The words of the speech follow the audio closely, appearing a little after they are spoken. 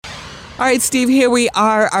All right, Steve, here we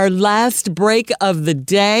are, our last break of the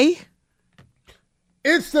day.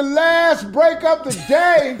 It's the last break of the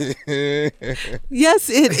day. Yes,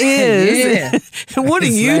 it is. Yeah. What are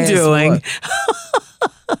you doing?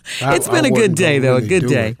 It's been a good day, though. Really a good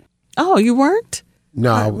day. Oh, you weren't?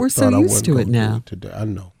 No, we're so used to it now. Today. I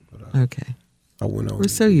know. But okay. I went on. We're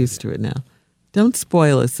so used to it now. Don't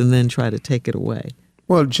spoil us and then try to take it away.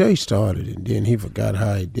 Well, Jay started it, and then he forgot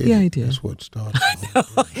how he did it. Yeah, he did. That's what started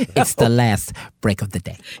it. It's the last break of the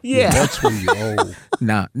day. Yeah. That's when you're old.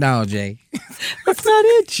 No, Jay. That's not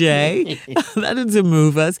it, Jay. That doesn't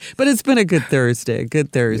move us. But it's been a good Thursday. Yeah,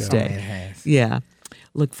 it has. Yeah.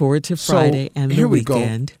 Look forward to Friday and the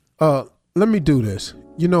weekend. Go. Let me do this.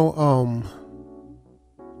 You know,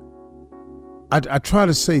 I try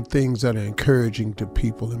to say things that are encouraging to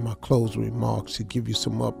people in my closing remarks to give you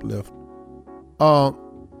some uplift.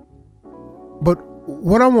 But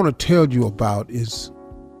what I want to tell you about is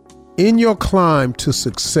in your climb to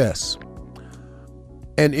success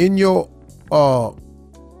and in your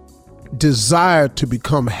desire to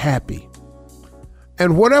become happy,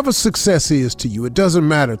 and whatever success is to you, it doesn't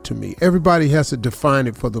matter to me. Everybody has to define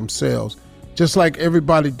it for themselves, just like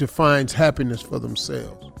everybody defines happiness for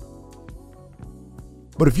themselves.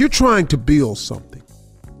 But if you're trying to build something,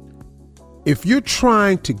 if you're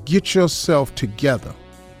trying to get yourself together,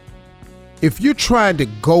 if you're trying to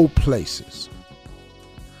go places,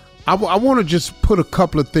 I want to just put a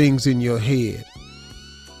couple of things in your head.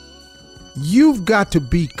 You've got to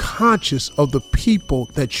be conscious of the people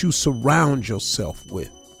that you surround yourself with.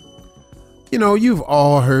 You know, you've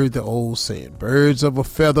all heard the old saying, birds of a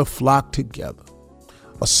feather flock together.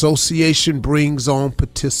 Association brings on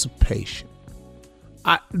participation.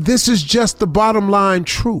 This is just the bottom line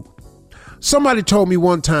truth. Somebody told me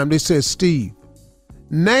one time, they said, Steve,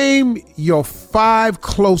 name your 5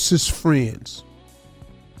 closest friends.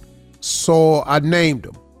 So I named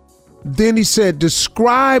them. Then he said,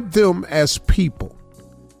 describe them as people.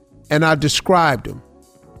 And I described them.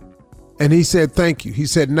 And he said, thank you. He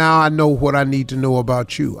said, now I know what I need to know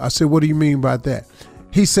about you. I said, what do you mean by that?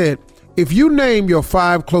 He said, if you name your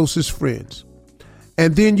 5 closest friends,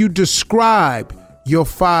 and then you describe your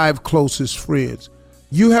 5 closest friends,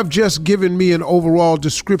 you have just given me an overall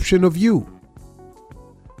description of you.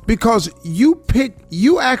 Because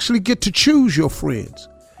you actually get to choose your friends.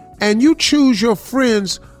 And you choose your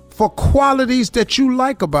friends for qualities that you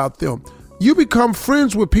like about them. You become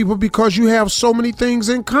friends with people because you have so many things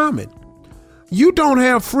in common. You don't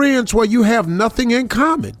have friends where you have nothing in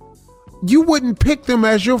common. You wouldn't pick them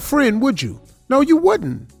as your friend, would you? No, you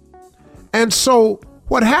wouldn't. And so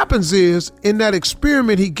what happens is, in that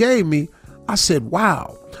experiment he gave me, I said,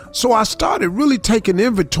 wow. So I started really taking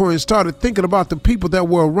inventory and started thinking about the people that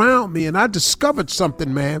were around me. And I discovered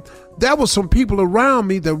something, man. There were some people around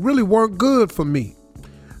me that really weren't good for me.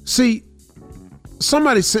 See,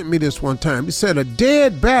 somebody sent me this one time. He said, a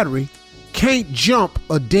dead battery can't jump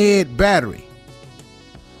a dead battery.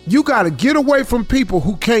 You got to get away from people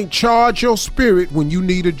who can't charge your spirit when you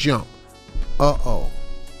need a jump. Uh-oh.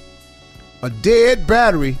 A dead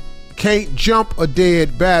battery can't jump a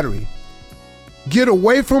dead battery. Get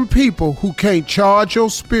away from people who can't charge your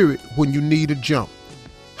spirit when you need a jump.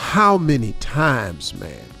 How many times,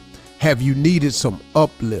 man, have you needed some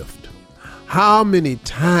uplift? How many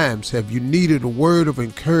times have you needed a word of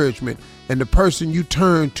encouragement and the person you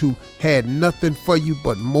turned to had nothing for you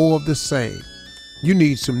but more of the same? You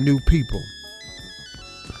need some new people.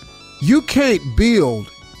 You can't build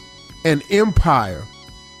an empire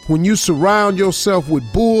when you surround yourself with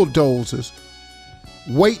bulldozers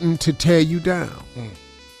waiting to tear you down.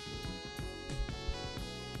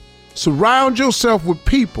 Surround yourself with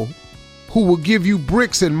people who will give you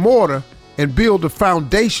bricks and mortar and build a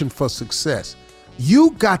foundation for success.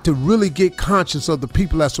 You got to really get conscious of the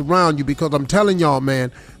people that surround you, because I'm telling y'all,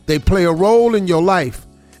 man, they play a role in your life.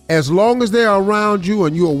 As long as they're around you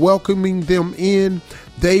and you are welcoming them in,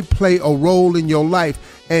 they play a role in your life.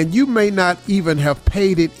 And you may not even have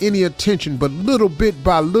paid it any attention, but little bit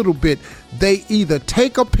by little bit, they either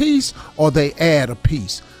take a piece or they add a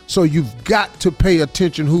piece. So you've got to pay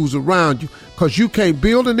attention who's around you, because you can't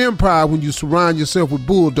build an empire when you surround yourself with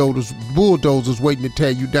bulldozers waiting to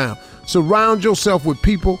tear you down. Surround yourself with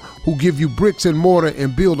people who give you bricks and mortar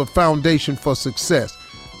and build a foundation for success.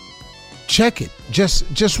 Check it.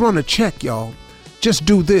 Just run a check, y'all. Just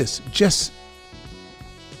do this. Just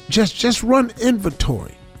run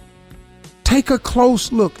inventory. Take a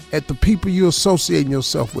close look at the people you're associating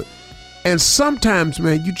yourself with. And sometimes,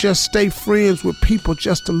 man, you just stay friends with people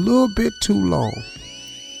just a little bit too long.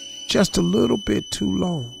 Just a little bit too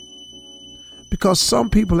long. Because some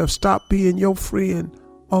people have stopped being your friend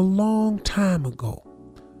a long time ago.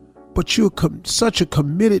 But you're such a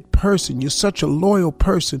committed person, you're such a loyal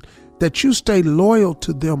person that you stay loyal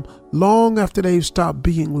to them long after they've stopped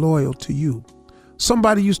being loyal to you.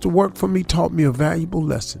 Somebody used to work for me, taught me a valuable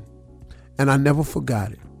lesson, and I never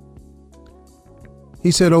forgot it.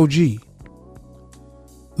 He said, OG,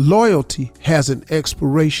 loyalty has an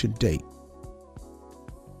expiration date.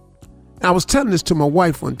 I was telling this to my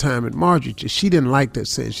wife one time, and Marjorie, she didn't like that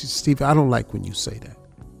saying. She said, Steve, I don't like when you say that.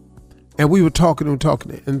 And we were talking,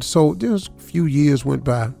 and so there was a few years went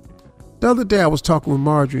by. The other day I was talking with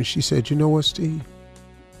Marjorie, and she said, you know what, Steve?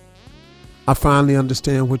 I finally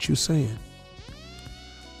understand what you're saying.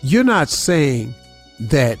 You're not saying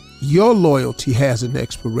that your loyalty has an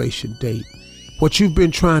expiration date. What you've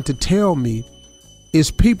been trying to tell me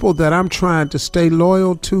is people that I'm trying to stay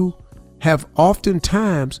loyal to have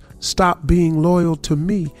oftentimes stopped being loyal to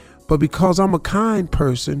me. But because I'm a kind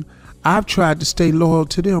person, I've tried to stay loyal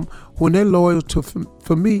to them when their loyalty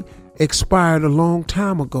for me expired a long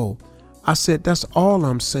time ago. I said, that's all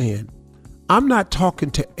I'm saying. I'm not talking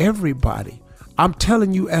to everybody. I'm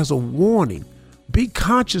telling you as a warning, be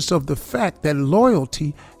conscious of the fact that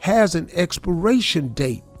loyalty has an expiration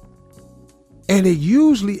date. And it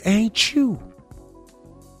usually ain't you.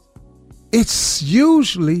 It's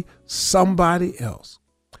usually somebody else.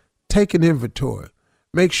 Take an inventory.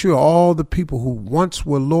 Make sure all the people who once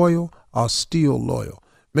were loyal are still loyal.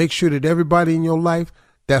 Make sure that everybody in your life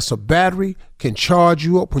that's a battery can charge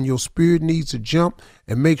you up when your spirit needs a jump,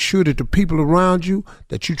 and make sure that the people around you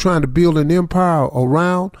that you're trying to build an empire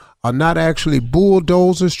around are not actually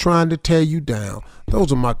bulldozers trying to tear you down.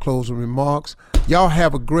 Those are my closing remarks. Y'all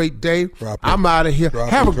have a great day. I'm out of here.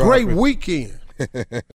 Have a great weekend.